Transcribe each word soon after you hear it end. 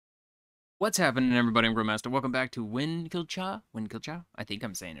What's happening, everybody? I'm Growmaster. Welcome back to Winkeltje. Winkeltje? I think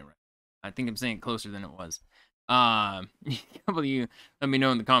I'm saying it right. I think I'm saying it closer than it was. A couple of you let me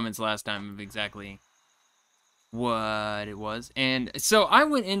know in the comments last time of exactly what it was. And so I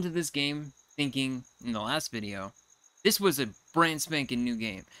went into this game thinking in the last video, this was a brand spanking new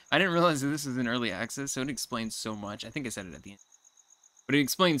game. I didn't realize that this is in early access, so it explains so much. I think I said it at the end. But it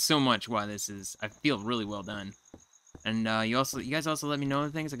explains so much why this is, I feel, really well done. And you guys also let me know other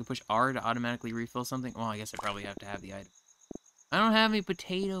things. I can push R to automatically refill something. Well, I guess I probably have to have the item. I don't have any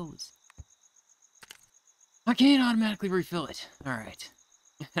potatoes. I can't automatically refill it. All right.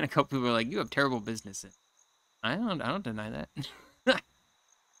 And a couple people are like, "You have terrible business." I don't deny that.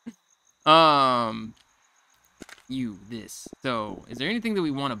 This. So, is there anything that we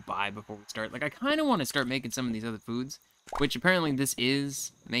want to buy before we start? Like, I kind of want to start making some of these other foods, which apparently this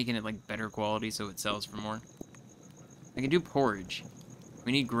is making it like better quality, so it sells for more. I can do porridge.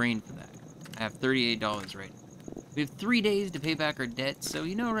 We need grain for that. I have $38 right now. We have 3 days to pay back our debt, so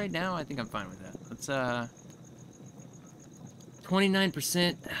you know right now I think I'm fine with that. Let's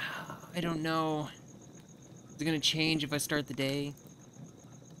 29%. I don't know. Is it gonna change if I start the day?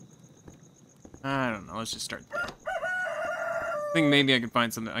 I don't know. Let's just start the day. I think maybe I could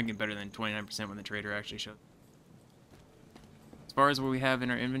find something I get better than 29% when the trader actually shows. As far as what we have in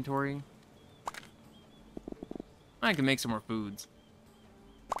our inventory, I can make some more foods.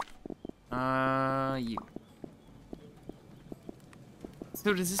 You.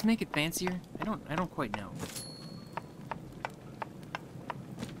 So does this make it fancier? I don't quite know.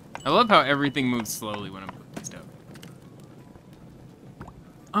 I love how everything moves slowly when I'm cooking stuff.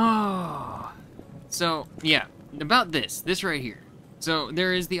 Oh. So, yeah, about this right here. So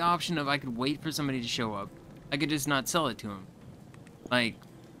there is the option of I could wait for somebody to show up. I could just not sell it to him. Like,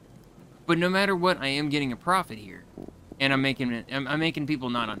 but no matter what, I am getting a profit here. And I'm making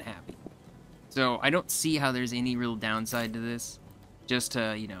people not unhappy. So I don't see how there's any real downside to this. Just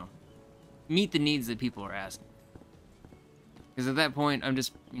to, you know, meet the needs that people are asking. Because at that point, I'm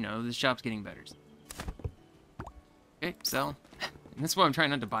just, you know, the shop's getting better. Okay, sell. And that's why I'm trying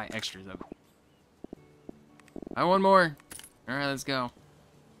not to buy extras of it. Buy one more. Alright, let's go.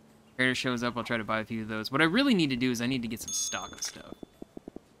 Trader shows up, I'll try to buy a few of those. What I really need to do is I need to get some stock of stuff.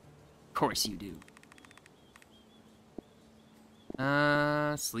 Of course you do.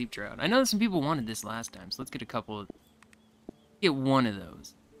 Sleep drought. I know that some people wanted this last time, so let's get a couple. Get one of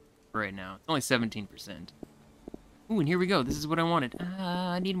those right now. It's only 17%. Ooh, and here we go. This is what I wanted.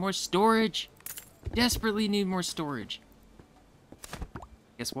 I need more storage. Desperately need more storage.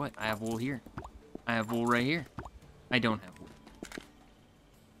 Guess what? I have wool here. I have wool right here. I don't have wool.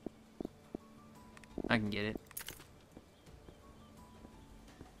 I can get it.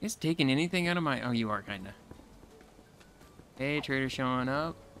 Is taking anything out of my... Oh, you are, kinda. Hey, trader showing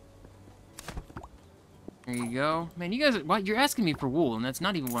up. There you go. Man, you guys... What? You're asking me for wool, and that's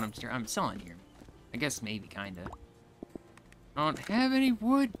not even what I'm selling here. I guess maybe, kinda. I don't have any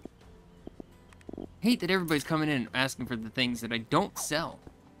wood. Hate that everybody's coming in and asking for the things that I don't sell.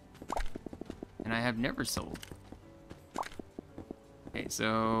 And I have never sold. Okay,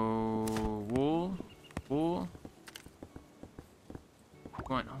 so... Wool. Wool.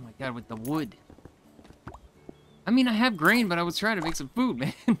 Come on. Oh my god, with the wood. I mean, I have grain, but I was trying to make some food,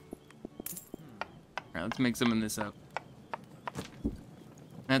 man. Alright, let's make some of this up.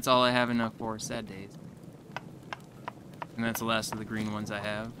 That's all I have enough for. Sad days. And that's the last of the green ones I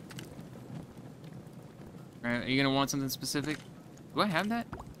have. Alright, are you gonna want something specific? Do I have that?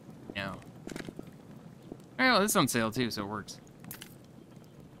 No. Alright, well, this is on sale too, so it works.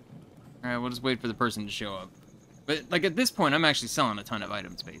 Alright, we'll just wait for the person to show up. But, like, at this point, I'm actually selling a ton of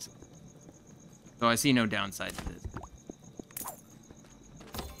items, basically. So I see no downside to this.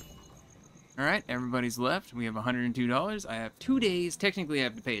 Alright, everybody's left. We have $102. I have 2 days. Technically, I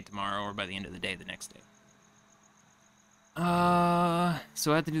have to pay it tomorrow or by the end of the day the next day.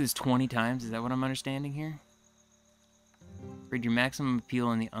 So I have to do this 20 times? Is that what I'm understanding here? Read your maximum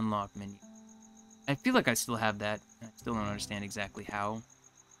appeal in the unlock menu. I feel like I still have that. I still don't understand exactly how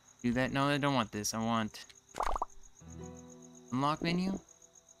to do that. No, I don't want this. I want... Unlock menu?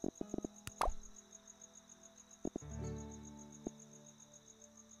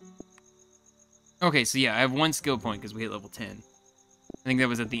 Okay, so yeah, I have 1 skill point because we hit level 10. I think that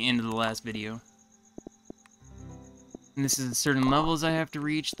was at the end of the last video. And this is certain levels I have to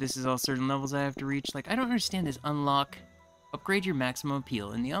reach. This is all certain levels I have to reach. Like, I don't understand this unlock. Upgrade your maximum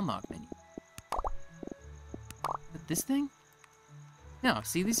appeal in the unlock menu. But this thing? No,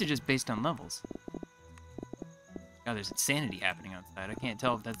 see, these are just based on levels. God, there's insanity happening outside. I can't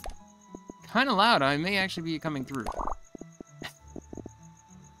tell if that's kind of loud. I may actually be coming through.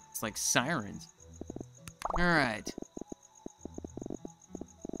 It's like sirens. Alright.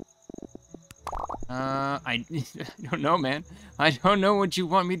 I don't know, man. I don't know what you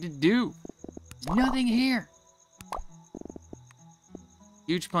want me to do. There's nothing here.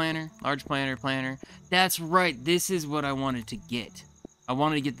 Huge planter, large planter, planter. That's right, this is what I wanted to get. I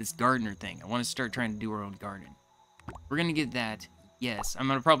wanted to get this gardener thing. I want to start trying to do our own garden. We're gonna get that. Yes, I'm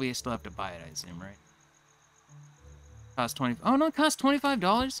gonna probably still have to buy it, I assume, right? Cost 20. Oh no, it costs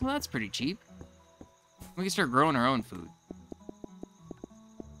 $25. Well, that's pretty cheap. We can start growing our own food.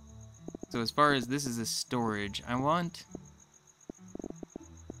 So as far as this is a storage, I want.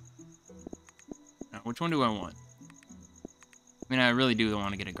 Now, which one do I want? I mean, I really do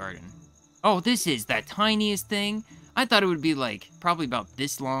want to get a garden. Oh, this is that tiniest thing. I thought it would be like probably about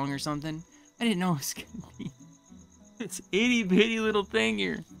this long or something. I didn't know it was gonna be. It's itty bitty little thing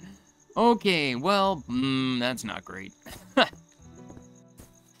here. Okay, well, that's not great.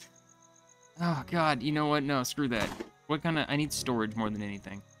 Oh God, you know what? No, screw that. What kind of? I need storage more than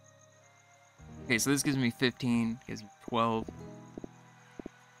anything. Okay, so this gives me 15, gives me 12.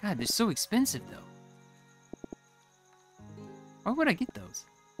 God, they're so expensive though. Why would I get those?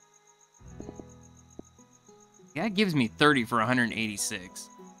 Yeah, it gives me 30 for 186.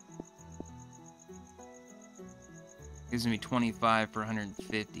 Gives me 25 for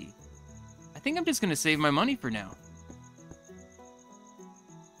 150. I think I'm just gonna save my money for now.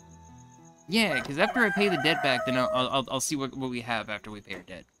 Yeah, because after I pay the debt back, then I'll see what we have after we pay our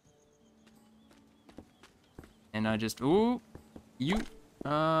debt. And I just, ooh, you,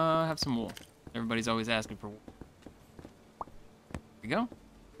 have some wool. Everybody's always asking for wool. There we go.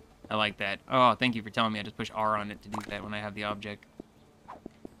 I like that. Oh, thank you for telling me. I just push R on it to do that when I have the object.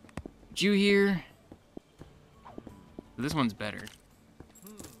 Put you here. This one's better.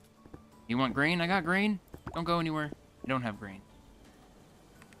 You want grain? I got grain. Don't go anywhere. I don't have grain.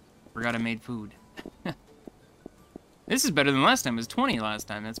 Forgot I made food. This is better than last time. It was 20 last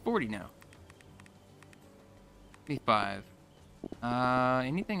time. That's 40 now. 55.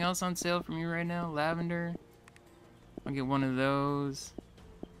 Anything else on sale from you right now? Lavender. I'll get one of those.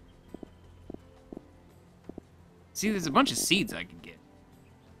 See, there's a bunch of seeds I could get.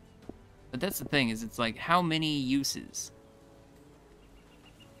 But that's the thing, is it's like, how many uses?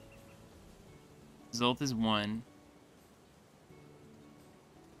 Result is 1.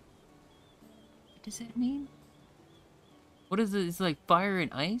 What does that mean? What is it? It's like fire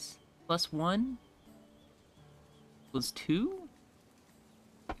and ice? Plus 1? Plus 2?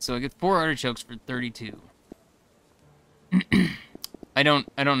 So I get 4 artichokes for 32. I don't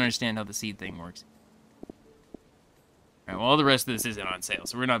understand how the seed thing works. Alright, well, all the rest of this isn't on sale,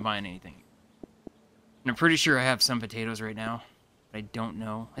 so we're not buying anything. And I'm pretty sure I have some potatoes right now, but I don't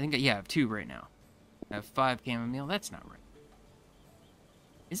know. I think, yeah, I have 2 right now. I have 5 chamomile. That's not right.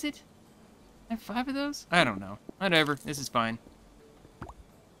 Is it? I have 5 of those? I don't know. Whatever. This is fine. I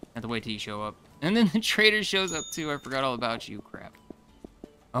have to wait till you show up. And then the trader shows up too. I forgot all about you. Crap.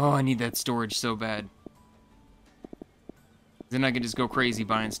 Oh, I need that storage so bad. Then I can just go crazy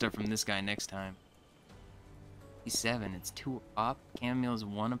buying stuff from this guy next time. 7. It's 2 a pop. Chamomile is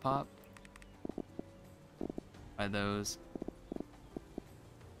 1 a pop. Buy those.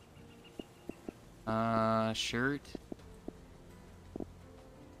 Shirt.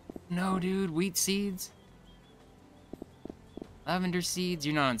 No, dude. Wheat seeds. Lavender seeds.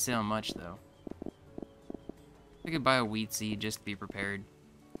 You're not on sale much, though. I could buy a wheat seed just to be prepared.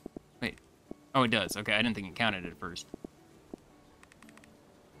 Wait. Oh, it does. Okay, I didn't think it counted at first.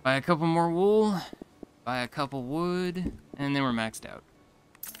 Buy a couple more wool. Buy a couple wood. And then we're maxed out.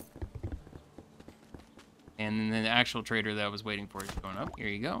 And then the actual trader that I was waiting for is going up. Here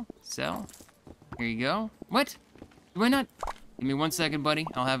you go. Sell. Here you go. What? Do I not? Give me 1 second, buddy.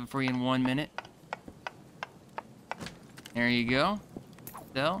 I'll have it for you in 1 minute. There you go.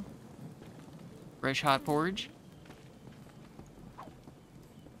 Sell. Fresh hot porridge. Oh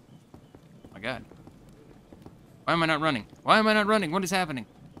my God. Why am I not running? Why am I not running? What is happening?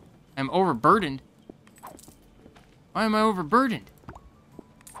 I'm overburdened. Why am I overburdened?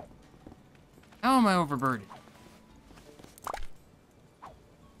 How am I overburdened?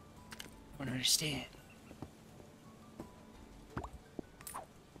 I don't understand.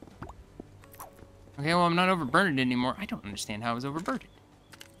 Okay, well, I'm not overburdened anymore. I don't understand how I was overburdened.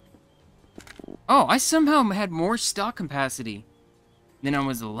 Oh, I somehow had more stock capacity than I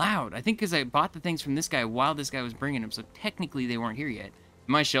was allowed. I think because I bought the things from this guy while this guy was bringing them, so technically they weren't here yet.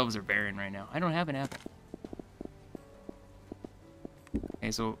 My shelves are barren right now. I don't have an apple.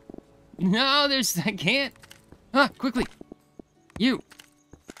 Okay, so... No, there's... I can't! Ah, quickly! You!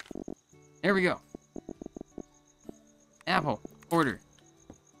 There we go. Apple. Order.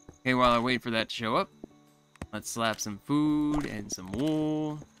 Okay, while I wait for that to show up, let's slap some food and some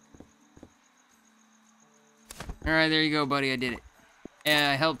wool. Alright, there you go, buddy. I did it.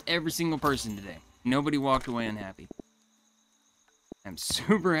 Yeah, I helped every single person today. Nobody walked away unhappy. I'm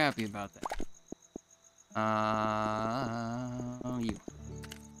super happy about that. You.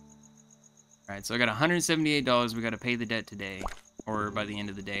 Alright, so I got $178 we gotta pay the debt today. Or by the end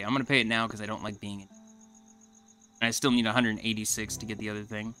of the day. I'm gonna pay it now because I don't like being in. And I still need 186 to get the other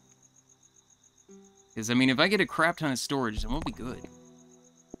thing. Because, I mean, if I get a crap ton of storage, then we'll be good.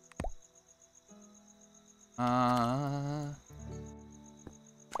 Right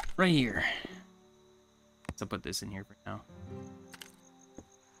here. So I'll put this in here for now.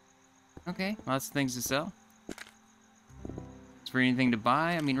 Okay, lots of things to sell. Is for anything to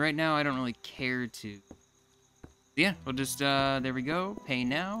buy? I mean, right now, I don't really care to. Yeah, we'll just, there we go. Pay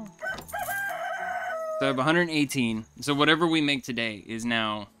now. So I have 118. So whatever we make today is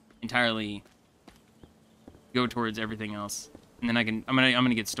now entirely go towards everything else. And then I'm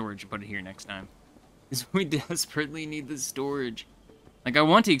gonna get storage and put it here next time. Because we desperately need the storage. Like, I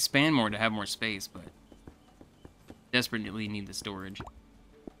want to expand more to have more space, but desperately need the storage.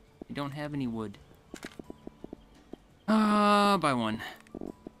 I don't have any wood. Buy one.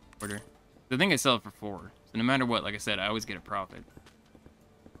 Order. The thing I sell it for 4. So no matter what, like I said, I always get a profit.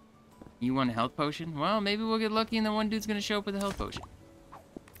 You want a health potion? Well, maybe we'll get lucky and then one dude's gonna show up with a health potion.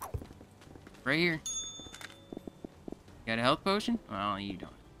 Right here. Got a health potion? Well, you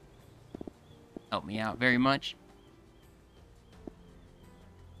don't. Help me out very much.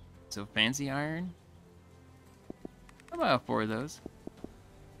 So fancy iron. How about 4 of those?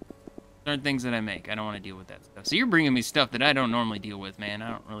 Those aren't things that I make. I don't want to deal with that stuff. So you're bringing me stuff that I don't normally deal with, man. I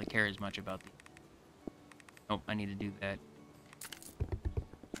don't really care as much about these. Nope, I need to do that.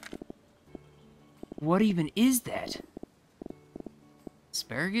 What even is that?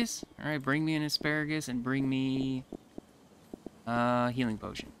 Asparagus? Alright, bring me an asparagus and bring me healing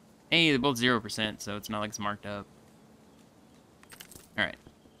potion. Hey, they're both 0%, so it's not like it's marked up. Alright.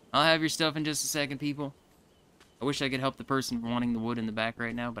 I'll have your stuff in just a second, people. I wish I could help the person wanting the wood in the back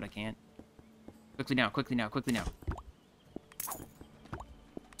right now, but I can't. Quickly now, quickly now, quickly now.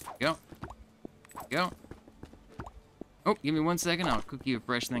 Go. Go. Oh, give me 1 second. I'll cook you a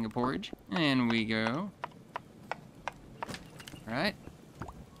fresh thing of porridge. And we go. Alright.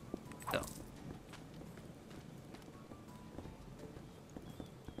 So.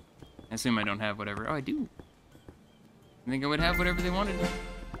 I assume I don't have whatever. Oh, I do. I think I would have whatever they wanted.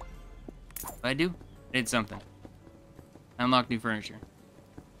 But I do. I did something. Unlock new furniture.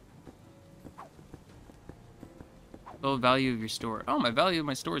 Total value of your store. Oh, my value of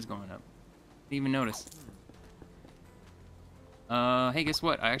my store is going up. Didn't even notice. Hey, guess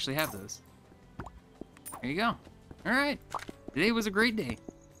what? I actually have those. There you go. Alright. Today was a great day.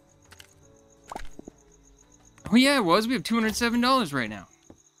 Oh, yeah, it was. We have $207 right now.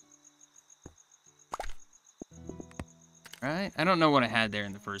 Right? I don't know what I had there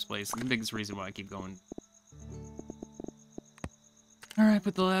in the first place. The biggest reason why I keep going. Alright,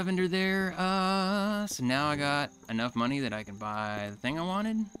 put the lavender there. So now I got enough money that I can buy the thing I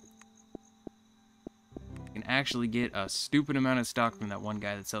wanted. I can actually get a stupid amount of stock from that one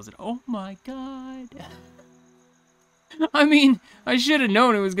guy that sells it. Oh my god. I mean, I should have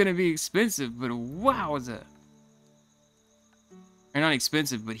known it was going to be expensive, but wowza. Or not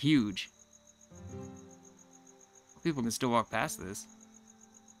expensive, but huge. People can still walk past this.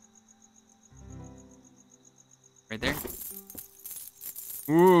 Right there.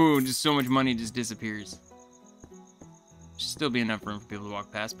 Ooh, just so much money just disappears. Should still be enough room for people to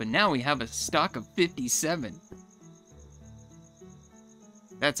walk past, but now we have a stock of 57.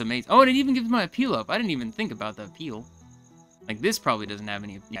 That's amazing. Oh, it even gives my appeal up. I didn't even think about the appeal. Like, this probably doesn't have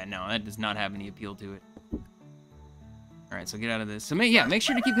any... Yeah, no, that does not have any appeal to it. Alright, so get out of this. So, yeah, make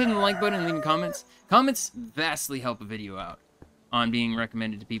sure to keep hitting the like button and leaving comments. Comments vastly help a video out on being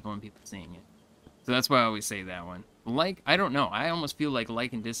recommended to people and people seeing it. So that's why I always say that one. Like, I don't know. I almost feel like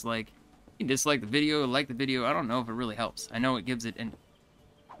and dislike. You can dislike the video, like the video. I don't know if it really helps. I know it gives it an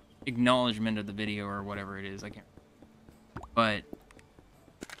acknowledgement of the video or whatever it is. I can't. But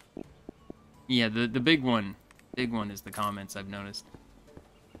yeah, the big one is the comments I've noticed.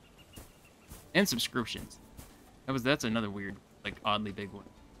 And subscriptions. That's another weird, like, oddly big one.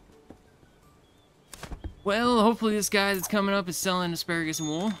 Well, hopefully this guy that's coming up is selling asparagus and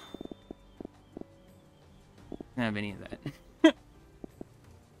wool. Don't have any of that.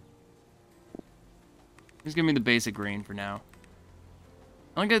 Just give me the basic grain for now.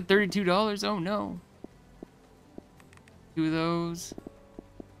 I only got $32. Oh no. 2 of those.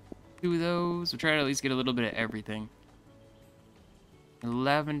 2 of those. We'll try to at least get a little bit of everything.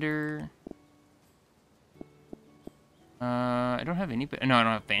 Lavender. I don't have any. No, I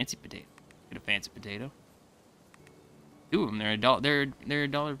don't have fancy potato. Get a fancy potato. Two of them. They're they're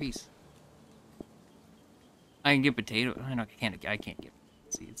 $1 a piece. I can get potato. I can't get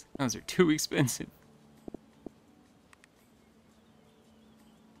seeds. Those are too expensive.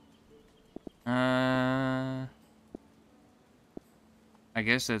 I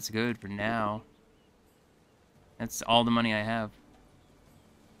guess that's good for now. That's all the money I have.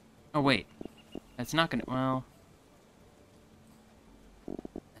 Oh wait, that's not gonna. Well,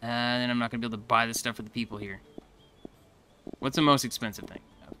 then I'm not gonna be able to buy this stuff for the people here. What's the most expensive thing?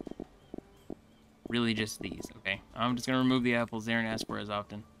 Really, just these. Okay, I'm just gonna remove the apples. They aren't asked for as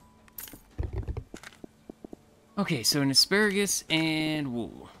often. Okay, so an asparagus and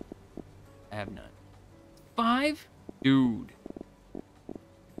wool. I have none. 5? Dude.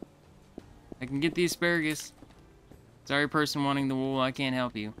 I can get the asparagus. Sorry, person wanting the wool, I can't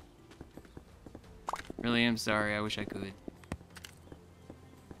help you. Really am sorry, I wish I could.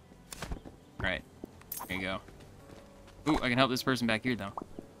 Right. There you go. Ooh, I can help this person back here, though.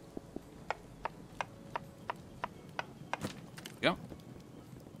 Go.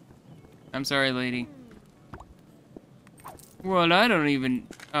 I'm sorry, lady. Well, I don't even...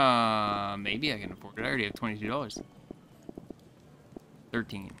 maybe I can afford it. I already have $22.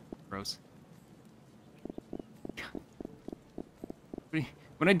 13. Gross.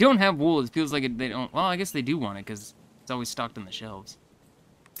 When I don't have wool, it feels like they don't... Well, I guess they do want it, because it's always stocked on the shelves.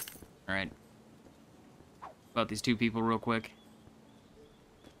 Alright. About these two people real quick.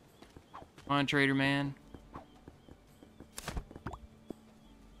 Come on, trader man.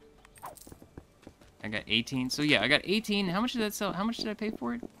 I got 18. So yeah, I got 18. How much did that sell? How much did I pay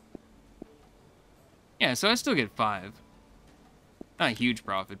for it? Yeah, so I still get 5. Not a huge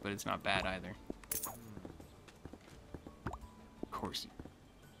profit, but it's not bad either. Of course.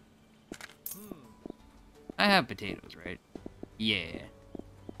 I have potatoes, right? Yeah.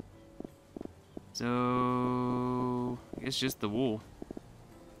 So I guess just the wool.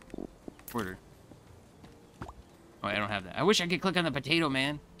 Quarter. Oh, I don't have that. I wish I could click on the potato,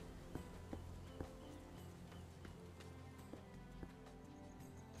 man.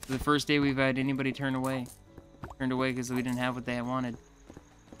 The first day we've had anybody turned away because we didn't have what they wanted,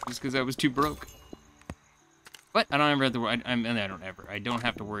 just because I was too broke. But I don't ever have to. I don't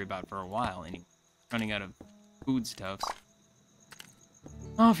have to worry about it for a while anyway. Running out of foodstuffs.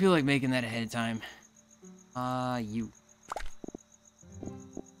 I don't feel like making that ahead of time. You.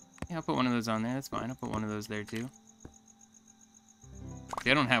 Yeah, I'll put one of those on there. That's fine. I'll put one of those there too.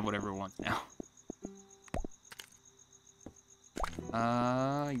 See, I don't have whatever it wants now.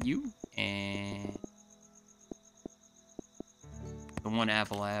 You and the one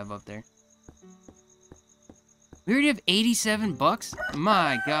apple I have up there. We already have 87 bucks?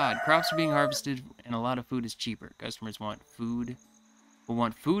 My god, crops are being harvested and a lot of food is cheaper. Customers want food. Will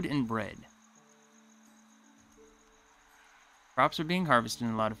want food and bread. Crops are being harvested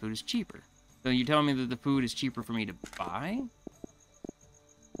and a lot of food is cheaper. So you telling me that the food is cheaper for me to buy?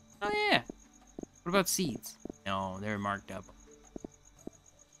 Oh yeah. What about seeds? No, they're marked up.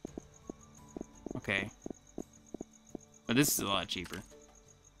 Okay. But this is a lot cheaper.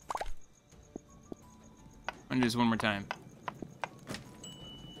 I'm gonna do this one more time.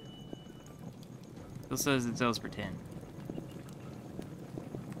 Still says it sells for 10.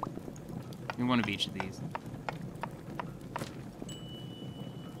 Give me one of each of these.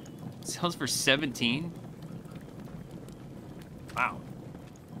 It sells for 17? Wow.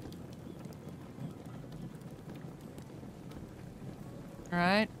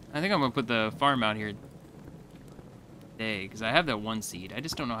 Alright. I think I'm gonna put the farm out here today, because I have that one seed. I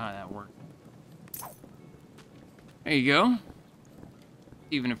just don't know how that works. There you go.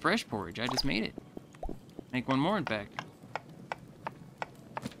 Even a fresh porridge. I just made it. Make one more, in fact.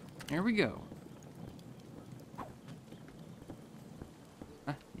 There we go.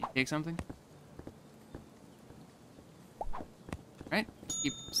 Huh? Did you take something? Right?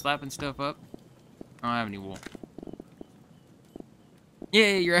 Keep slapping stuff up. I don't have any wool.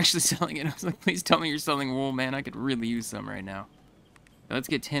 Yeah, you're actually selling it. I was like, please tell me you're selling wool, man. I could really use some right now. So let's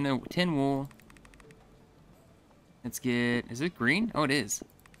get 10 wool. Let's get... Is it green? Oh, it is.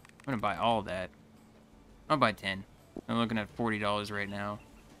 I'm going to buy all that. I'll buy 10. I'm looking at $40 right now.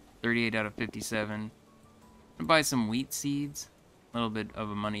 38 out of 57. I'm going to buy some wheat seeds. A little bit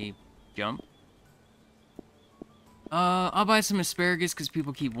of a money jump. I'll buy some asparagus because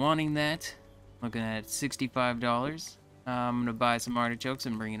people keep wanting that. Looking at $65. I'm going to buy some artichokes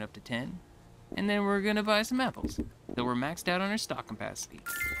and bring it up to 10. And then we're going to buy some apples. So we're maxed out on our stock capacity.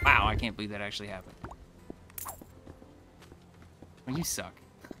 Wow, I can't believe that actually happened. Oh, you suck.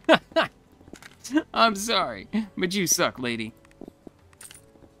 I'm sorry, but you suck, lady.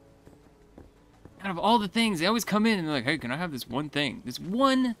 Out of all the things, they always come in and they're like, hey, can I have this one thing? This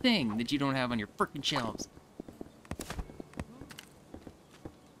one thing that you don't have on your frickin' shelves.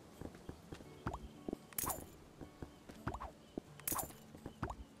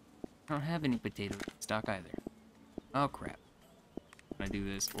 I don't have any potato stock either. Oh, crap. When I do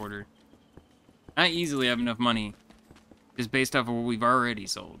this order. I easily have enough money just based off of what we've already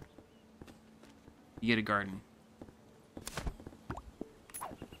sold. You get a garden.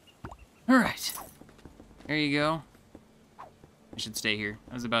 Alright. There you go. I should stay here.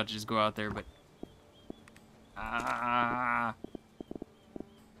 I was about to just go out there, but...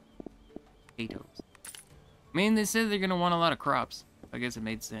 Potatoes. I mean, they said they're going to want a lot of crops. I guess it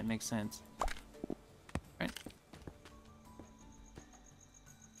makes sense. Right.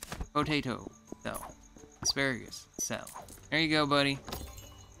 Potato. Sell. Asparagus. Sell. There you go, buddy.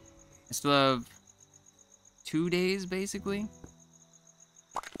 I still have 2 days, basically.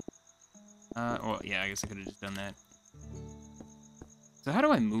 Well, yeah, I guess I could have just done that. So how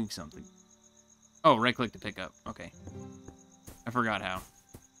do I move something? Oh, right-click to pick up. Okay. I forgot how.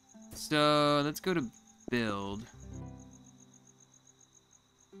 So, let's go to build.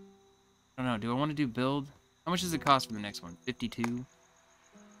 I don't know, do I want to do build? How much does it cost for the next one? 52?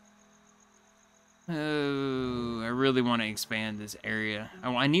 Oh, I really want to expand this area.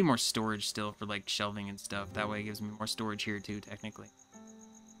 I need more storage still for, like, shelving and stuff. That way it gives me more storage here, too, technically.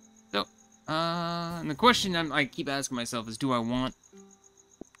 So, and the question I keep asking myself is, do I want...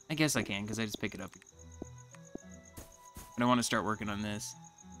 I guess I can, because I just pick it up. But I want to start working on this.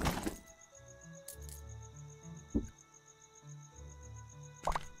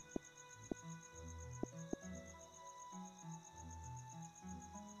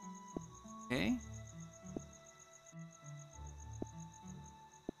 Okay.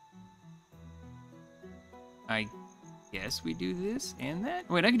 I guess we do this and that.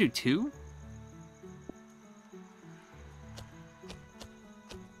 Wait, I can do 2?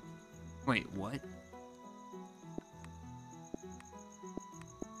 Wait, what?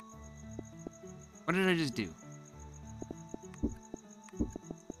 What did I just do?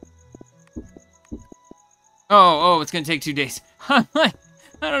 Oh, it's gonna take 2 days. I'm like,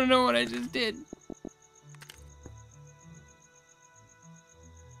 I don't know what I just did.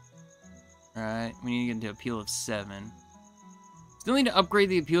 Alright, we need to get into appeal of 7. Still need to upgrade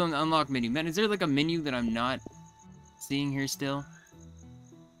the appeal and the unlock menu. Man, is there like a menu that I'm not seeing here still?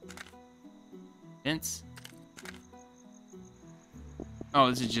 Fence? Oh,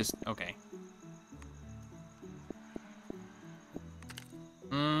 this is just... okay.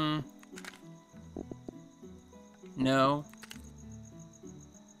 No.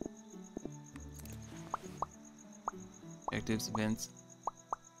 Objectives, events.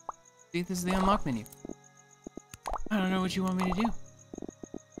 See, this is the unlock menu. I don't know what you want me to do.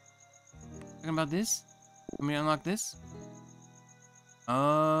 Talking about this? Want me to unlock this?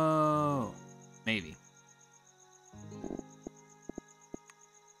 Oh, maybe.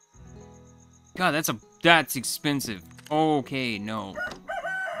 God, that's expensive. Okay, no.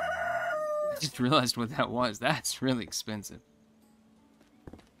 I just realized what that was. That's really expensive.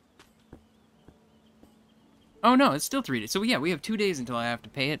 Oh no, it's still 3 days. So yeah, we have 2 days until I have to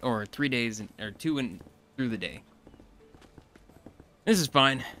pay it, or 3 days, or 2 and through the day. This is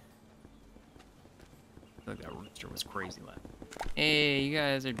fine. I feel like that rooster was crazy loud. Hey, you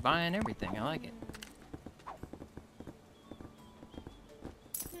guys are buying everything. I like it.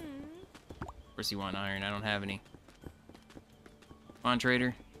 Of course you want iron. I don't have any. Come on,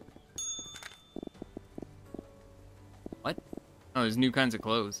 trader. What? Oh, there's new kinds of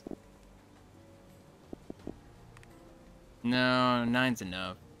clothes. No, 9's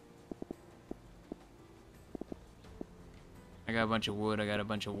enough. I got a bunch of wood. I got a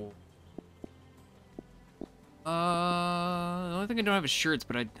bunch of wool. The only thing I don't have is shirts,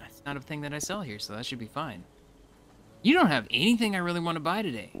 but it's not a thing that I sell here, so that should be fine. You don't have anything I really want to buy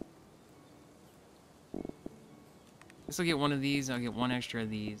today. Guess I'll get one of these. I'll get 1 extra of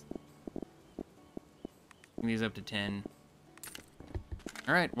these. Bring these up to 10.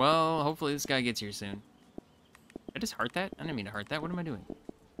 Alright, well, hopefully this guy gets here soon. Did I just heart that? I didn't mean to heart that. What am I doing?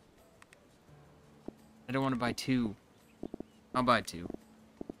 I don't want to buy 2. I'll buy 2.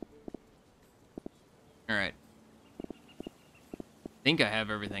 Alright. I think I have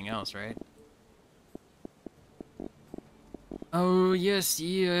everything else, right? Oh, yes,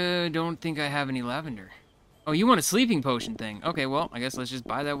 yeah, don't think I have any lavender. Oh, you want a sleeping potion thing? Okay, well, I guess let's just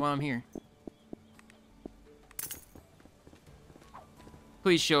buy that while I'm here.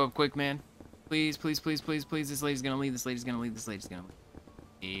 Please show up quick, man. Please, please, please, please, please. This lady's gonna leave. This lady's gonna leave. This lady's gonna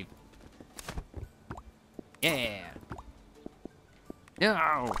leave. Yeah.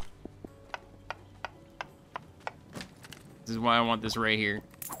 No. This is why I want this right here.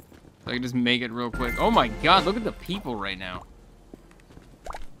 So I can just make it real quick. Oh my god, look at the people right now.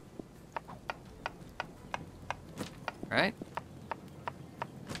 Alright.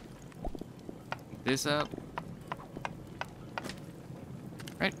 Pick this up.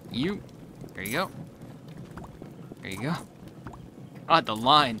 Right, you. There you go. There you go. God, the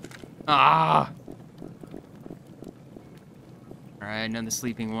line. Ah! Alright, another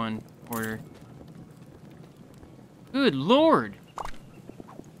sleeping one. Order. Good lord!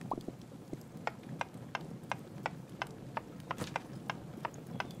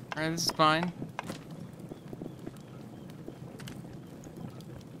 Alright, this is fine.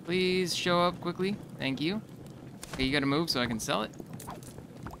 Please show up quickly. Thank you. Okay, you gotta move so I can sell it.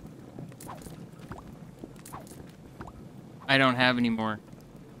 I don't have any more.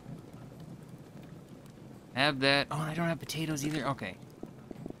 Have that. Oh, I don't have potatoes either. Okay.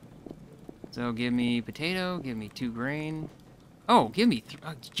 So give me potato. Give me 2 grain. Oh, give me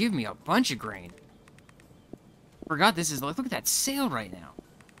a bunch of grain. Forgot this is. Look at that sale right now.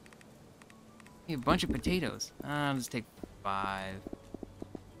 Give me a bunch of potatoes. I'll just take 5.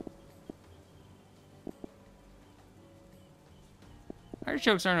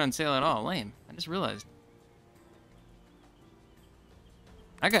 Artichokes aren't on sale at all. Lame. I just realized.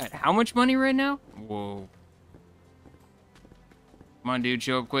 I got how much money right now? Whoa. Come on, dude.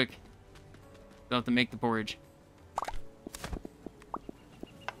 Show up quick. Still have to make the porridge.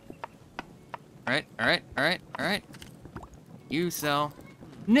 Alright, alright, alright, alright. You sell.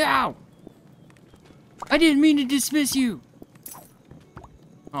 No! I didn't mean to dismiss you!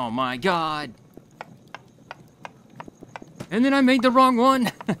 Oh my god. And then I made the wrong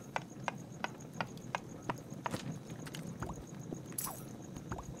one.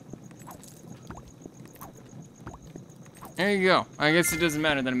 There you go. I guess it doesn't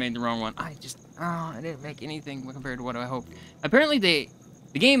matter that I made the wrong one. I didn't make anything compared to what I hoped. Apparently the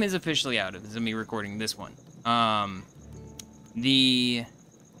game is officially out. This is me recording this one.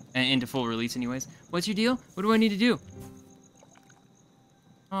 Into full release anyways. What's your deal? What do I need to do?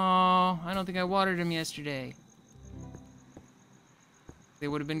 Oh, I don't think I watered them yesterday. They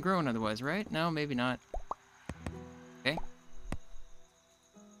would have been grown otherwise, right? No, maybe not. Okay.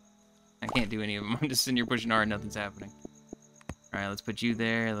 I can't do any of them. I'm just sitting here pushing R and nothing's happening. Alright, let's put you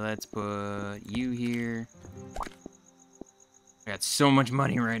there. Let's put you here. I got so much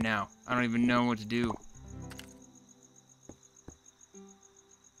money right now. I don't even know what to do.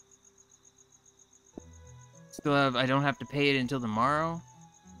 Still have, I don't have to pay it until tomorrow.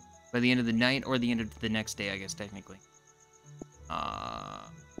 By the end of the night, or the end of the next day, I guess, technically.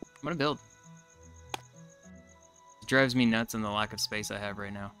 I'm gonna build. It drives me nuts on the lack of space I have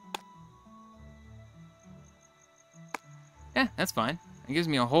right now. Yeah, that's fine. It gives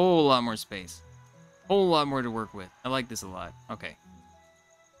me a whole lot more space. Whole lot more to work with. I like this a lot. Okay.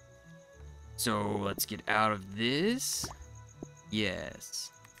 So, let's get out of this.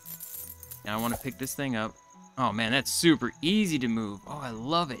 Yes. Now I want to pick this thing up. Oh man, that's super easy to move. Oh, I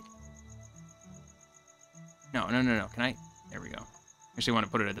love it. No. Can I? There we go. Actually, I want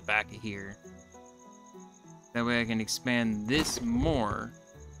to put it at the back of here. That way I can expand this more.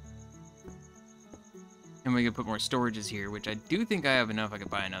 And we can put more storages here, which I do think I have enough. I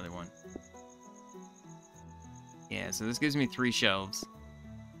could buy another one. Yeah, so this gives me 3 shelves.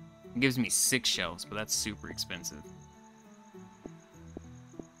 It gives me 6 shelves, but that's super expensive.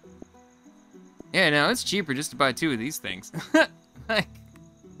 Yeah, no, it's cheaper just to buy 2 of these things. Like,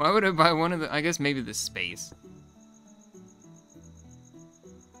 why would I buy one of the... I guess maybe the space.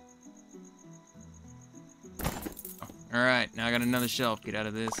 Alright, now I got another shelf. Get out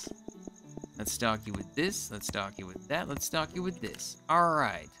of this. Let's stock you with this. Let's stock you with that. Let's stock you with this.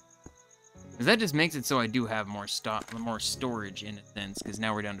 Alright. Because that just makes it so I do have more storage in a sense. Because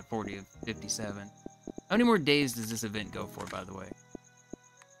now we're down to 40 of 57. How many more days does this event go for, by the way?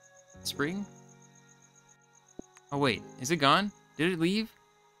 Spring? Oh, wait. Is it gone? Did it leave?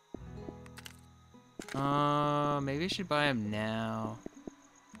 Maybe I should buy them now.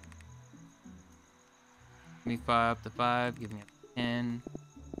 Give me 5 up to 5. Give me up to 10.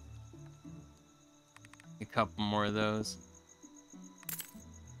 A couple more of those.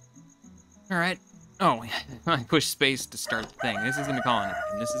 Alright. Oh, I pushed space to start the thing. This isn't a colony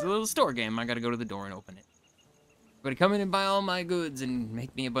game. This is a little store game. I gotta go to the door and open it. I'm gonna come in and buy all my goods and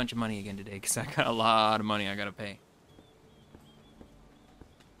make me a bunch of money again today, because I got a lot of money I gotta pay.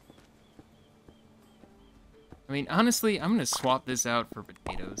 I mean, honestly, I'm gonna swap this out for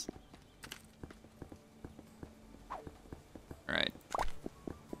potatoes. Alright.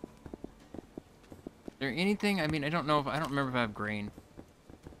 Is there anything? I mean, I don't remember if I have grain.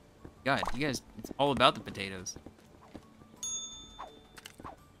 God, you guys, it's all about the potatoes.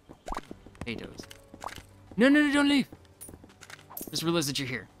 Potatoes. No, no, no, don't leave. Just realized that you're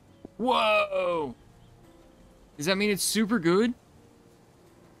here. Whoa! Does that mean it's super good?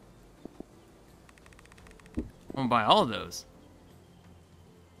 I'm gonna buy all of those.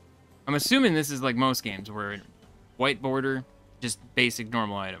 I'm assuming this is like most games where white border, just basic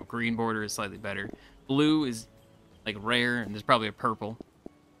normal item. Green border is slightly better. Blue is like rare, and there's probably a purple.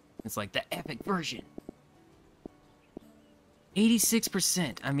 It's like the epic version.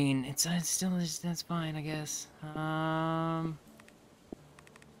 86%. I mean, it's still that's fine, I guess. I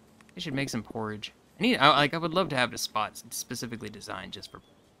should make some porridge. I would love to have a spot specifically designed just for.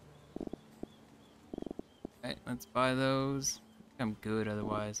 Alright, let's buy those. I'm good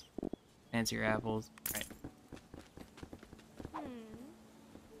otherwise. Fancier apples. Alright.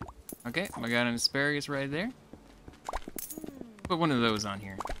 Okay, I got an asparagus right there. Put one of those on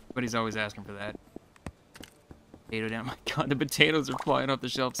here. But he's always asking for that. Potato down. My God, the potatoes are flying off the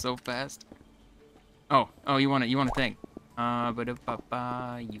shelf so fast. Oh, you want a thing?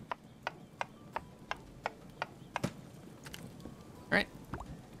 You. Alright.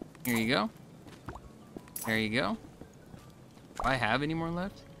 Here you go. There you go. Do I have any more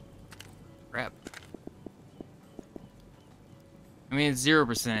left? Crap. I mean, it's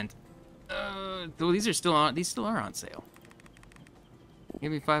 0%. Though these still are on sale.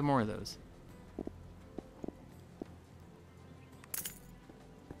 Give me 5 more of those.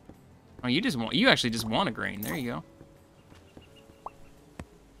 Oh, you actually just want a grain. There you go.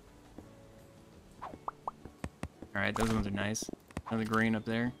 Alright, those ones are nice. Another grain up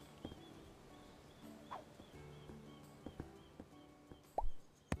there.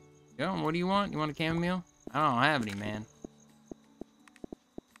 Go, what do you want? You want a chamomile? I don't have any, man.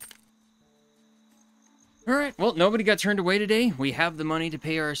 Alright, well, nobody got turned away today. We have the money to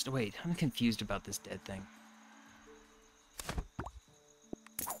pay our... Wait, I'm confused about this dead thing.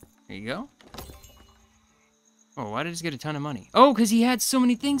 There you go. Oh, why did I just get a ton of money? Oh, because he had so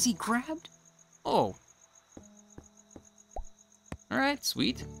many things he grabbed? Oh. Alright,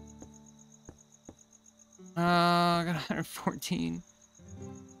 sweet. I got 114.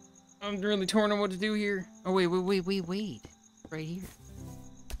 I'm really torn on what to do here. Oh, wait. Right here.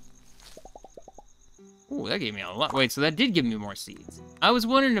 Oh, that gave me a lot. Wait, so that did give me more seeds. I was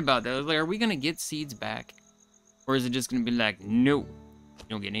wondering about that. I was like, are we going to get seeds back? Or is it just going to be like, no, you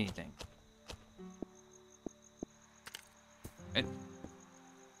don't get anything? Right.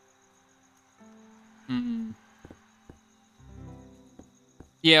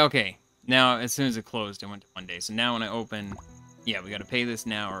 Yeah, okay. Now, as soon as it closed, it went to 1 day. So now when I open... Yeah, we got to pay this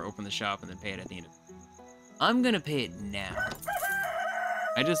now or open the shop and then pay it at the end of it. I'm going to pay it now.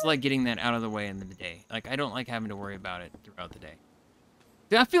 I just like getting that out of the way in the day. Like, I don't like having to worry about it throughout the day.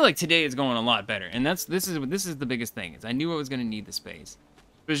 I feel like today is going a lot better, and this is the biggest thing. Is I knew I was going to need the space.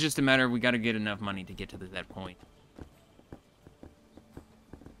 It was just a matter of we got to get enough money to get to that point.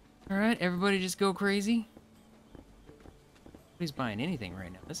 All right, everybody just go crazy. Nobody's buying anything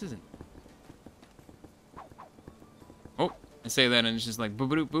right now. This isn't... Oh, I say that and it's just like boop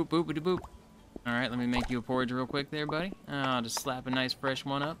boop boop boop boop boop. All right, let me make you a porridge real quick there, buddy. I'll just slap a nice fresh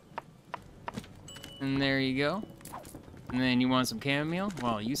one up. And there you go. And then you want some chamomile?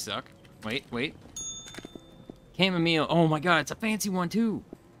 Well, you suck. Wait. Chamomile. Oh my God, it's a fancy one too.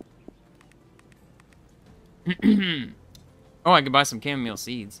 Oh, I could buy some chamomile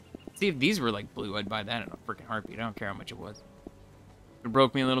seeds. See, if these were like blue, I'd buy that in a freaking heartbeat. I don't care how much it was. If it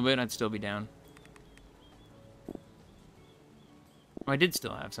broke me a little bit, I'd still be down. Oh, I did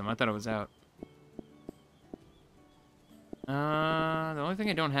still have some. I thought it was out. The only thing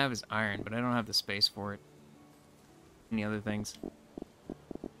I don't have is iron, but I don't have the space for it. Any other things?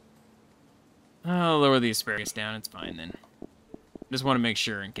 I'll lower the asparagus down. It's fine then. Just want to make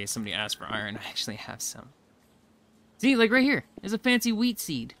sure in case somebody asks for iron, I actually have some. See, like right here, there's a fancy wheat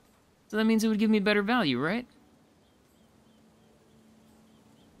seed. So that means it would give me better value, right?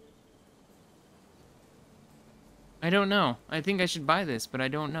 I don't know. I think I should buy this, but I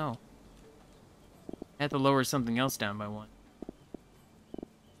don't know. I have to lower something else down by 1.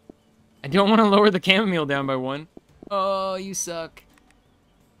 I don't want to lower the chamomile down by 1. Oh, you suck.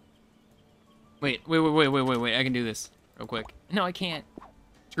 Wait. I can do this real quick. No, I can't.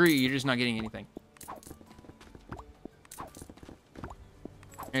 Screw you. You're just not getting anything.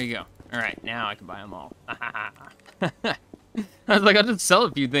 There you go. All right, now I can buy them all. I was like, I'll just sell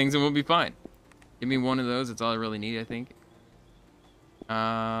a few things and we'll be fine. Give me one of those. That's all I really need, I think.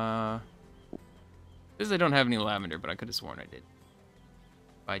 Says I don't have any lavender, but I could have sworn I did.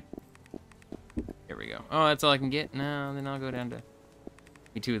 Here we go. Oh, that's all I can get? No, then I'll go down to...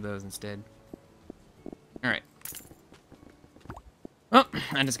 Give me 2 of those instead. Alright. Oh,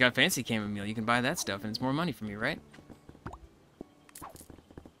 I just got fancy chamomile. You can buy that stuff, and it's more money for me, right?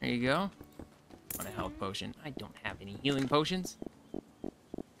 There you go. Want a health potion. I don't have any healing potions.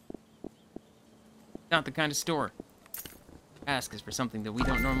 Not the kind of store. Ask is for something that we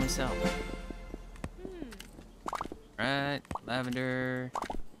don't normally sell. Right, lavender.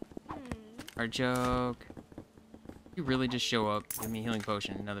 Artichoke. You really just show up, give me a healing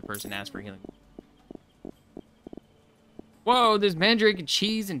potion, another person asks for healing. Whoa, there's mandrake and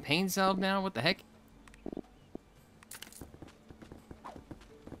cheese and pain salve now? What the heck?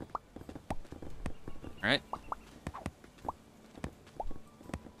 Alright.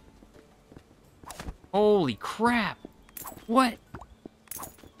 Holy crap! What?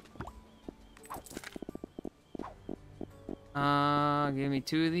 Give me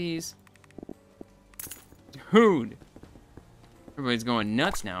 2 of these. Dude! Everybody's going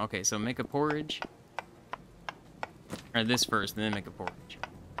nuts now. Okay, so make a porridge. Or this first, and then make a porridge.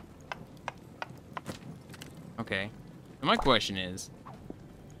 Okay. So my question is...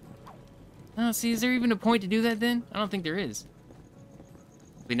 Oh, see, is there even a point to do that then? I don't think there is.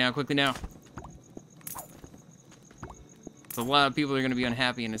 Quickly now, quickly now. So a lot of people are going to be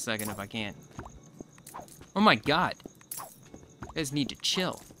unhappy in a second if I can't. Oh my god. You guys need to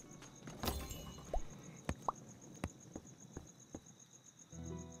chill.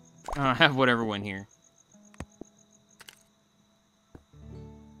 I have whatever went here.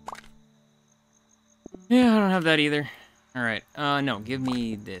 Yeah, I don't have that either. Alright, no, give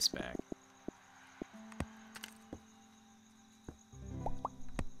me this back.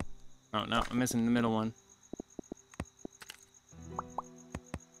 Oh, no, I'm missing the middle one.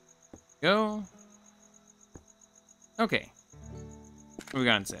 Go. Okay. What we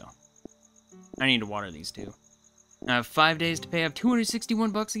got on sale? I need to water these two. I have 5 days to pay. I have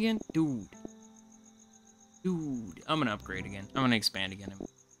 261 bucks again? Dude. Dude. I'm gonna upgrade again. I'm gonna expand again.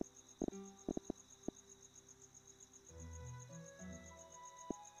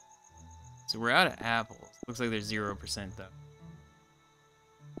 So we're out of apples. Looks like there's 0% though.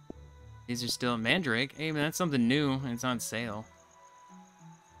 These are still mandrake. Hey man, that's something new and it's on sale.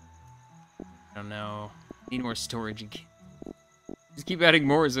 I don't know. Need more storage again. Just keep adding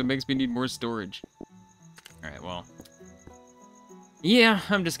more so it makes me need more storage. Alright, well. Yeah,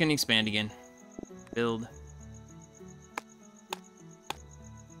 I'm just gonna expand again. Build.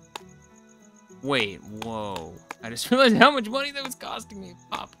 Wait, whoa. I just realized how much money that was costing me.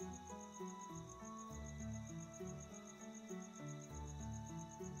 Pop.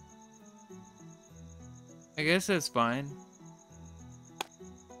 I guess that's fine.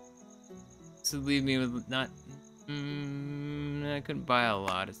 This would leave me with not... I couldn't buy a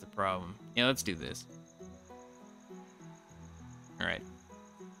lot is the problem. Yeah, let's do this. Alright.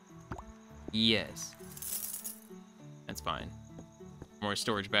 Yes. That's fine. More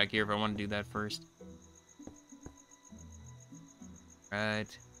storage back here if I want to do that first. Right.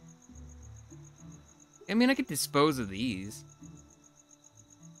 I mean, I could dispose of these.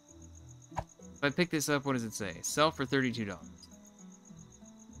 If I pick this up, what does it say? Sell for $32.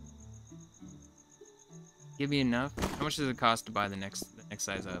 Give me enough. How much does it cost to buy the next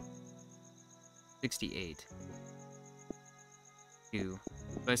size up? 68. 2.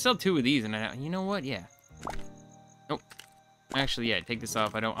 But I sell 2 of these, and you know what? Yeah. Nope. Actually, yeah. Take this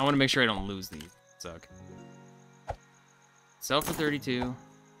off. I want to make sure I don't lose these. Suck. Sell for 32.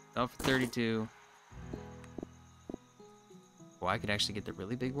 Sell for 32. Oh, I could actually get the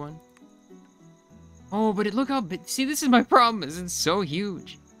really big one. Oh, but look how big. See, this is my problem. Is it's so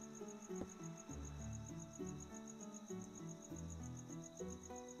huge.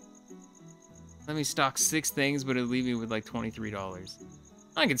 Let me stock 6 things, but it'll leave me with like $23.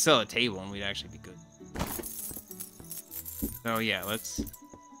 I could sell a table and we'd actually be good. So yeah, let's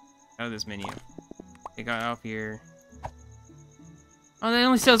out of this menu. Take it off here. Oh, that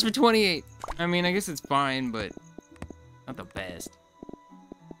only sells for 28. I mean, I guess it's fine, but not the best.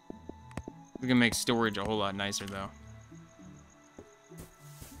 We can make storage a whole lot nicer though.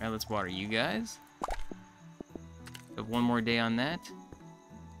 Alright, let's water you guys. Have 1 more day on that.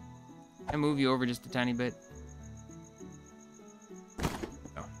 Can I move you over just a tiny bit?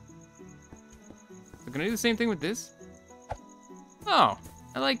 Oh. So can I do the same thing with this? Oh,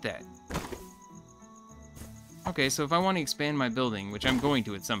 I like that. Okay, so if I want to expand my building, which I'm going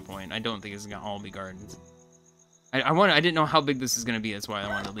to at some point, I don't think it's gonna all be gardens. I didn't know how big this is gonna be, that's why I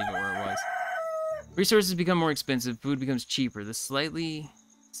wanted to leave it where it was. Resources become more expensive, food becomes cheaper. The slightly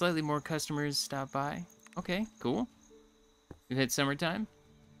Slightly more customers stop by. Okay, cool. We've hit summertime.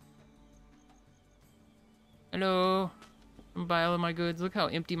 Hello. I'm buy all of my goods. Look how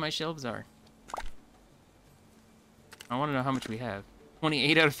empty my shelves are. I want to know how much we have.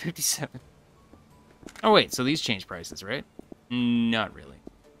 28 out of 57. Oh, wait. So these change prices, right? Not really.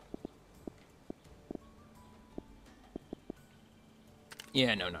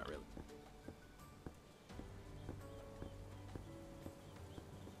 Yeah, no, not really.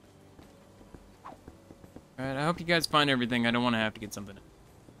 Alright, I hope you guys find everything. I don't want to have to get something.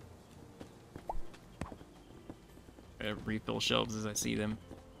 I refill shelves as I see them.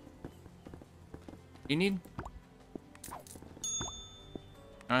 Do you need?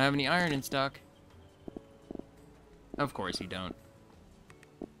 I don't have any iron in stock. Of course you don't.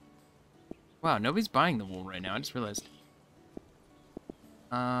 Wow, nobody's buying the wool right now. I just realized.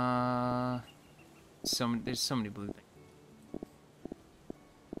 There's so many blue things.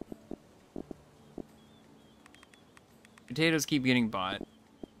 Potatoes keep getting bought.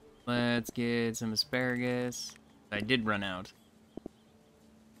 Let's get some asparagus. I did run out.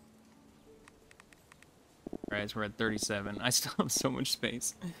 Alright, so we're at 37. I still have so much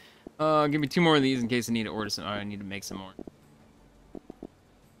space. Give me 2 more of these in case I need to order some. I need to make some more.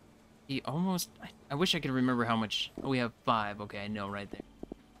 He almost... I wish I could remember how much... Oh, we have 5. Okay, I know right there.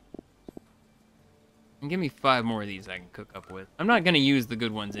 And give me 5 more of these I can cook up with. I'm not going to use the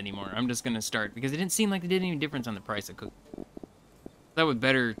good ones anymore. I'm just going to start... Because it didn't seem like it did any difference on the price of cooking. That with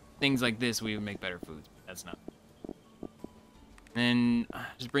better things like this, we would make better foods. But that's not... And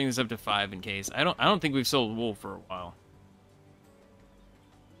just bring this up to 5 in case. I don't think we've sold wool for a while.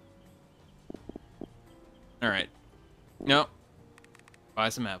 Alright. No. Buy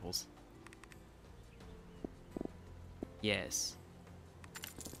some apples. Yes.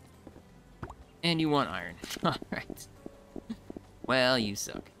 And you want iron. Alright. Well, you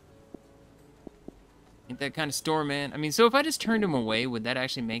suck. Ain't that kind of store, man. I mean, so if I just turned him away, would that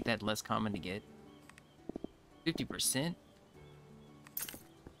actually make that less common to get? 50%?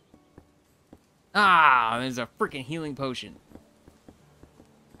 Ah, there's a freaking healing potion.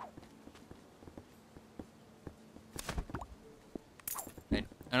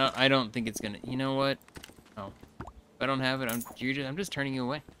 I don't think it's gonna. You know what? Oh, if I don't have it, I'm just turning you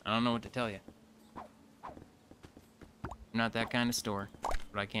away. I don't know what to tell you. I'm not that kind of store,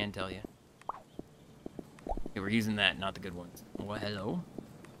 but I can tell you. Okay, we're using that, not the good ones. Well, hello.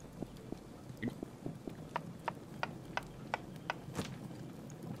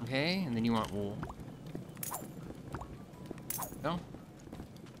 Okay, and then you want wool. No?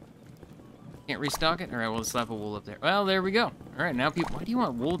 Can't restock it? Alright, we'll slap a wool up there. Well, there we go. Alright, now people... Why do you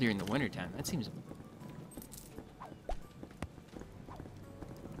want wool during the wintertime? That seems...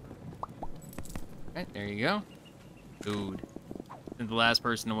 Alright, there you go. Food. Send the last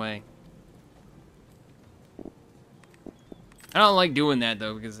person away. I don't like doing that,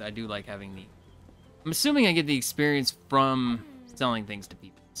 though, because I do like having the... I'm assuming I get the experience from selling things to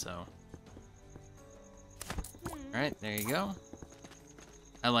people, so... Alright, there you go.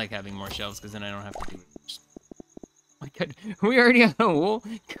 I like having more shelves, because then I don't have to do it. Oh my god, we already have a wool?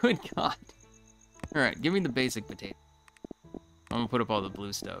 Good god. Alright, give me the basic potato. I'm gonna put up all the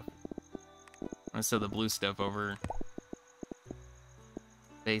blue stuff. I'm gonna sell the blue stuff over...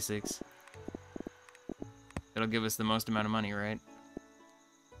 basics. That'll give us the most amount of money, right?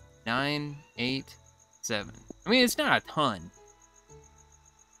 9, 8, 7. I mean, it's not a ton.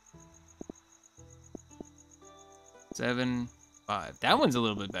 7, 5. That one's a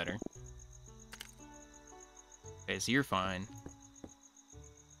little bit better. Okay, so you're fine.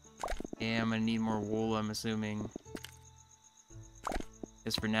 Yeah, I'm gonna need more wool, I'm assuming.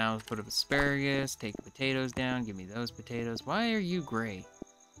 Just for now, put up asparagus, take the potatoes down, give me those potatoes. Why are you gray?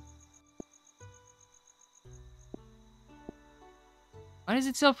 Why does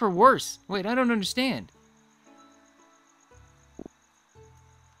it sell for worse? Wait, I don't understand.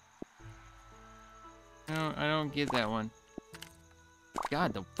 No, I don't get that one.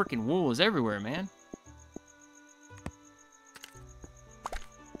 God, the freaking wool is everywhere, man.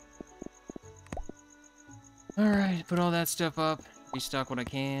 Alright, put all that stuff up. Restock what I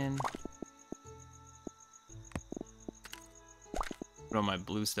can. Put all my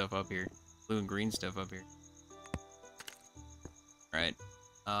blue stuff up here. Blue and green stuff up here. Alright.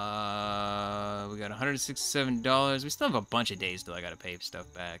 We got $167. We still have a bunch of days till I gotta pay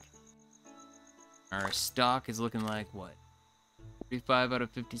stuff back. Our stock is looking like, what? 35 out of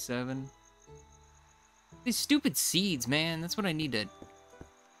 57? These stupid seeds, man. That's what I need to...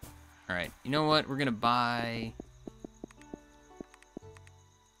 Alright, you know what? We're gonna buy...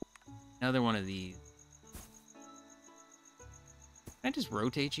 another one of these. I just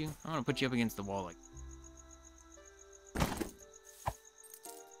rotate you? I want to put you up against the wall like...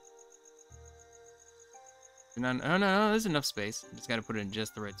 No, no, there's enough space. Just gotta put it in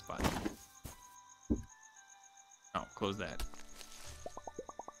just the right spot. Oh, close that.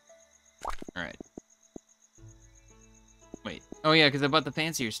 Alright. Wait. Oh yeah, because I bought the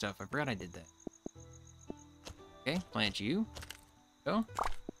fancier stuff. I forgot I did that. Okay, plant you. Go.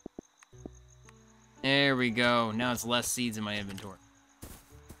 There we go. Now it's less seeds in my inventory.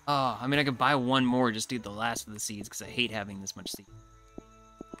 Oh, I mean, I could buy one more just to get the last of the seeds because I hate having this much seed.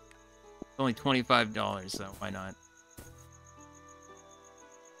 It's only $25, so why not?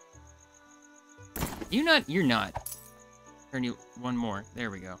 You're not. Turn you one more. There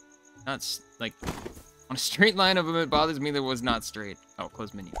we go. Not, like, on a straight line of them, it bothers me that it was not straight. Oh,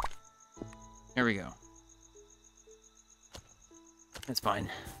 close menu. There we go. That's fine.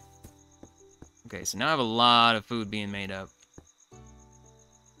 Okay, so now I have a lot of food being made up.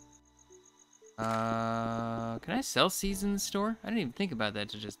 Can I sell seeds in the store? I didn't even think about that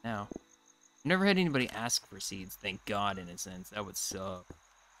till just now. I've never had anybody ask for seeds, thank God, in a sense. That would suck.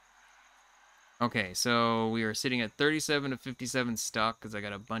 Okay, so we are sitting at 37 to 57 stock because I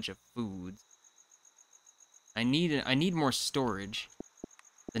got a bunch of food. I need more storage.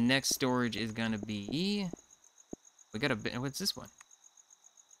 The next storage is gonna be... We got a bit... What's this one?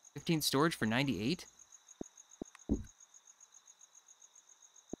 15 storage for 98?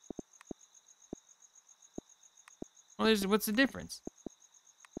 Well, what's the difference?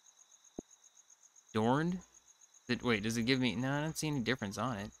 Adorned? Wait, does it give me... No, I don't see any difference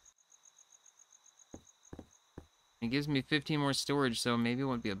on it. It gives me 15 more storage, so maybe it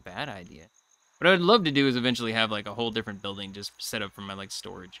wouldn't be a bad idea. What I would love to do is eventually have like a whole different building just set up for my like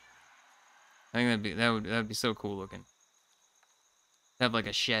storage. I think that'd be so cool looking. Have like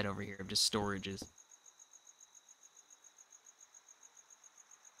a shed over here of just storages.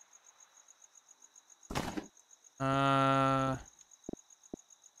 I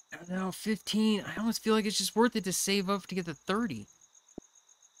don't know, 15. I almost feel like it's just worth it to save up to get the 30.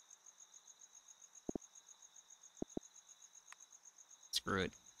 Screw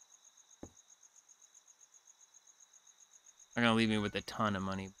it. They're gonna leave me with a ton of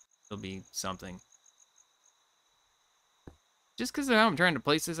money. It'll be something. Just because of how I'm trying to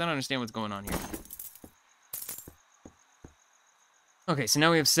place this, I don't understand what's going on here. Okay, so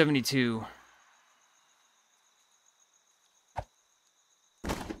now we have 72.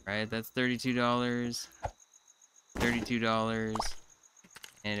 Right, that's $32. $32.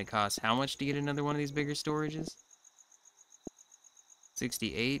 And it costs how much to get another one of these bigger storages?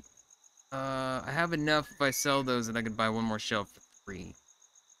 68. I have enough if I sell those that I could buy one more shelf for free.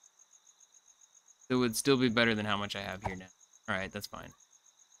 It would still be better than how much I have here now. Alright, that's fine.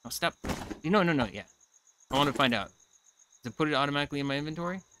 Oh, stop. No, yeah. I want to find out. Does it put it automatically in my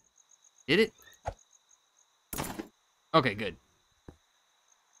inventory? Did it? Okay, good.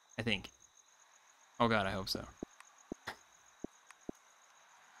 I think. Oh god, I hope so.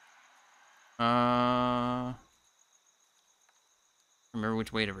 Remember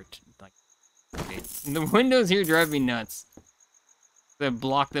which way to like. Okay. The windows here drive me nuts. I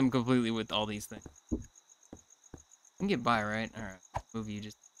block them completely with all these things. I can get by, right? Alright. Move you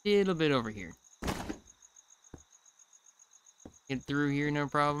just a little bit over here. Get through here, no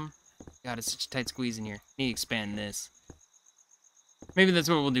problem. God, it's such a tight squeeze in here. Need to expand this. Maybe that's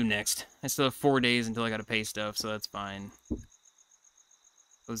what we'll do next. I still have 4 days until I gotta pay stuff, so that's fine.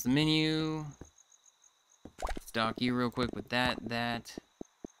 Close the menu. Stock you real quick with that.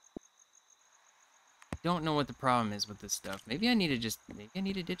 Don't know what the problem is with this stuff. Maybe I need to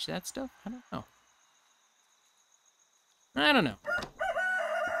ditch that stuff? I don't know.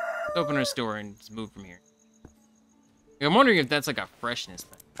 Let's open our store and just move from here. I'm wondering if that's like a freshness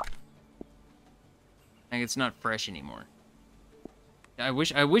thing. Like it's not fresh anymore. I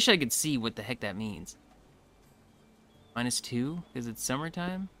wish I could see what the heck that means. -2? Because it's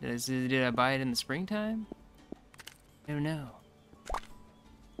summertime? Did I buy it in the springtime? I don't know.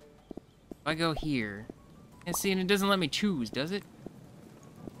 If I go here... And see, and it doesn't let me choose, does it?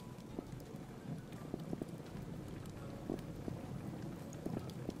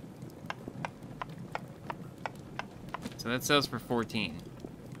 So that sells for 14.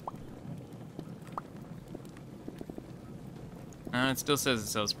 It still says it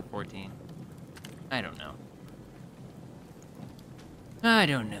sells for 14. I don't know.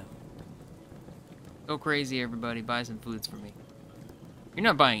 Go crazy, everybody. Buy some foods for me. You're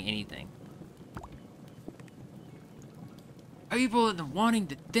not buying anything. People are wanting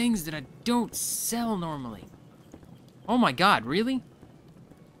the things that I don't sell normally. Oh my god, really?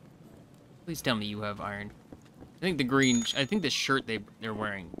 Please tell me you have iron. I think the green... I think the shirt they're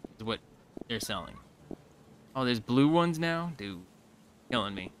wearing is what they're selling. Oh, there's blue ones now? Dude,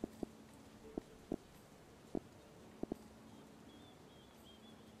 killing me.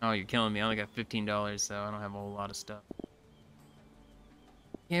 Oh, you're killing me. I only got $15, so I don't have a whole lot of stuff.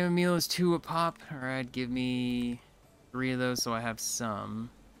 Chamomile is 2 a pop. Alright, give me 3 of those so I have some.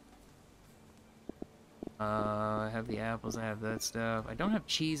 I have the apples, I have that stuff. I don't have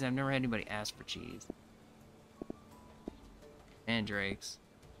cheese. I've never had anybody ask for cheese. Mandrakes.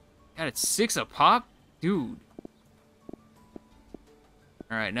 God, it's 6 a pop? Dude.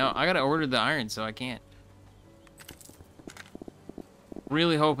 Alright, no, I gotta order the iron, so I can't.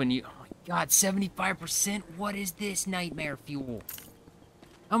 Really hoping you... Oh my god, 75%? What is this nightmare fuel?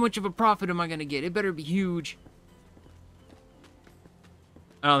 How much of a profit am I gonna get? It better be huge.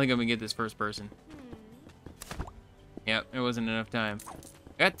 I don't think I'm gonna get this first person. Yep, it wasn't enough time.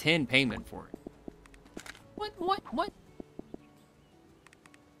 I got 10 payment for it. What?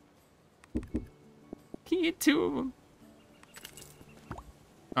 Can you get 2 of them?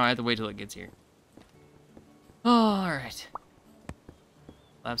 Oh, I have to wait till it gets here. Oh, alright.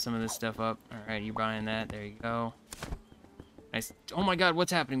 Lap some of this stuff up. Alright, you're buying that. There you go. Nice. Oh my god,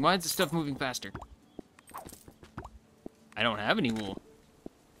 what's happening? Why is the stuff moving faster? I don't have any wool.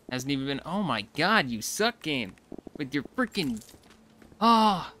 Hasn't even been... Oh my god, you suck, game. With your freaking...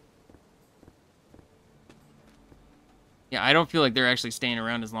 Ah. Oh. Yeah, I don't feel like they're actually staying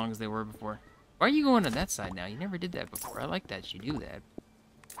around as long as they were before. Why are you going to that side now? You never did that before. I like that you do that.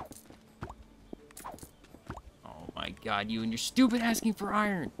 Oh my god, you and your stupid asking for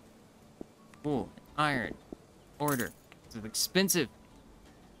iron. Wool, iron, order. It's expensive.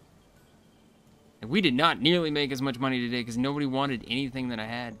 And we did not nearly make as much money today because nobody wanted anything that I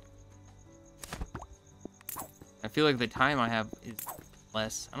had. I feel like the time I have is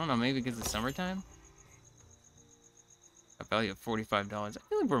less. I don't know, maybe because it's summertime? A value of $45. I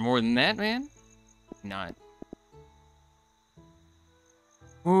feel like we're more than that, man. Not.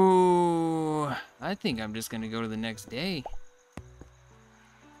 Ooh, I think I'm just gonna go to the next day.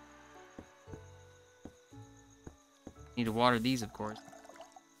 Need to water these, of course.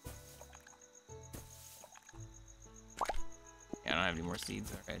 Yeah, I don't have any more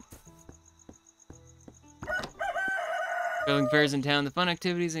seeds, alright. Building fairs in town. The fun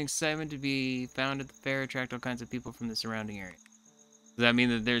activities and excitement to be found at the fair attract all kinds of people from the surrounding area. Does that mean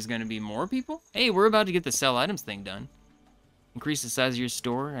that there's going to be more people? Hey, we're about to get the sell items thing done. Increase the size of your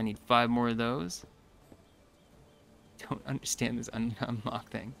store. I need 5 more of those. Don't understand this unlock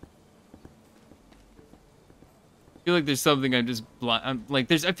thing. I feel like there's something I feel like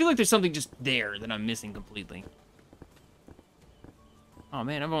there's something just there that I'm missing completely. Oh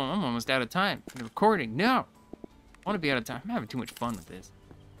man, I'm almost out of time. The recording. No. I want to be out of time. I'm having too much fun with this.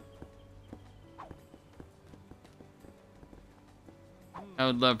 I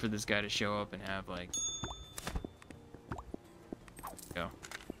would love for this guy to show up and have, like... Go.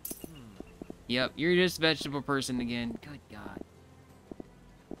 Yep, you're just a vegetable person again. Good God.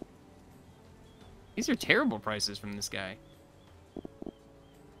 These are terrible prices from this guy.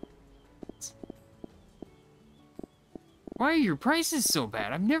 Why are your prices so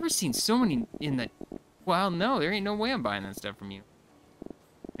bad? I've never seen so many in the... Well, no, there ain't no way I'm buying that stuff from you.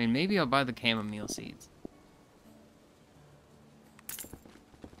 I mean, maybe I'll buy the chamomile seeds.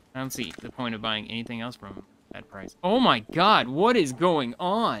 I don't see the point of buying anything else from that price. Oh my god, what is going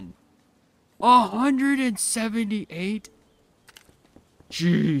on? 178?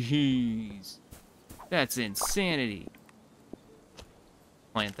 Jeez. That's insanity.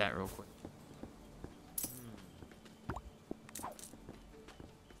 Plant that real quick.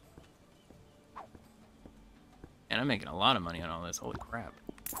 And I'm making a lot of money on all this. Holy crap.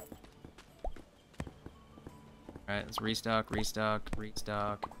 Alright, let's restock.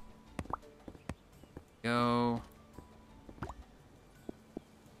 Go.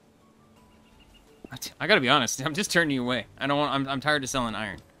 I gotta be honest, I'm just turning you away. I don't want... I'm tired of selling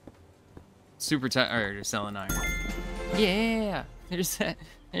iron. Super tired of selling iron. Yeah! There's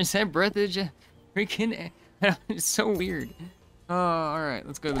that breathage. Freaking... It's so weird. Oh, alright,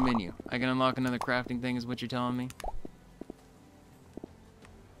 let's go to the menu. I can unlock another crafting thing is what you're telling me?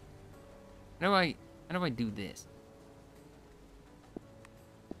 How do I do this?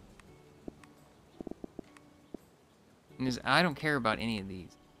 I don't care about any of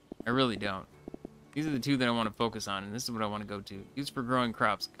these. I really don't. These are the 2 that I want to focus on, and this is what I want to go to. Used for growing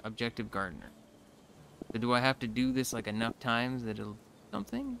crops, objective gardener. So do I have to do this like enough times that it'll...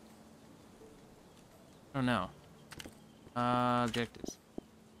 something? I don't know. Objectives.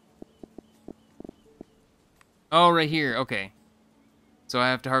 Oh, right here. Okay. So I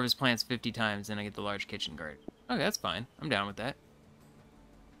have to harvest plants 50 times, then I get the large kitchen garden. Okay, that's fine. I'm down with that.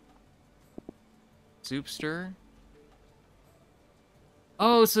 Soup stir.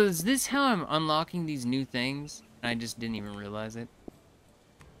 Oh, so is this how I'm unlocking these new things? I just didn't even realize it.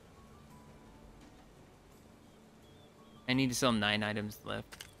 I need to sell 9 items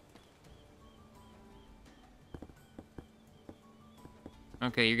left.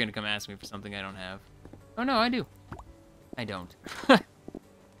 Okay, you're gonna come ask me for something I don't have. Oh no, I do. I don't.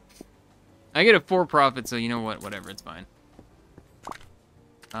 I get a 4 profit, so you know what? Whatever, it's fine.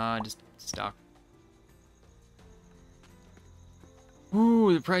 Just stock.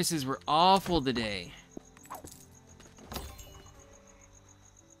 Ooh, the prices were awful today.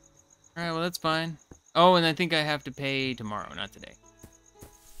 Alright, well, that's fine. Oh, and I think I have to pay tomorrow, not today.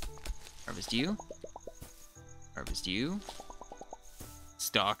 Harvest you. Harvest you.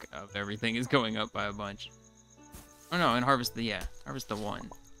 Stock of everything is going up by a bunch. Oh no, and harvest the, yeah, harvest the 1.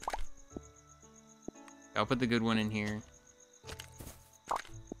 I'll put the good one in here.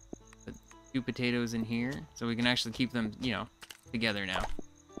 Put 2 potatoes in here, so we can actually keep them, you know, together now.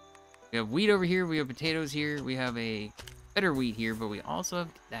 We have wheat over here, we have potatoes here, we have a better wheat here, but we also have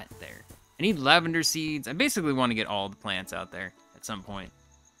that there. I need lavender seeds. I basically want to get all the plants out there at some point.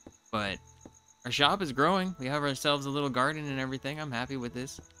 But our shop is growing. We have ourselves a little garden and everything. I'm happy with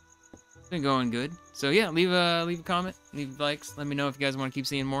this. It's been going good. So yeah, leave a comment, leave likes. Let me know if you guys want to keep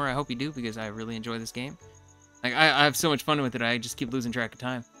seeing more. I hope you do, because I really enjoy this game. Like I have so much fun with it. I just keep losing track of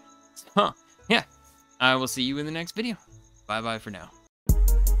time. So yeah, I will see you in the next video. Bye bye for now.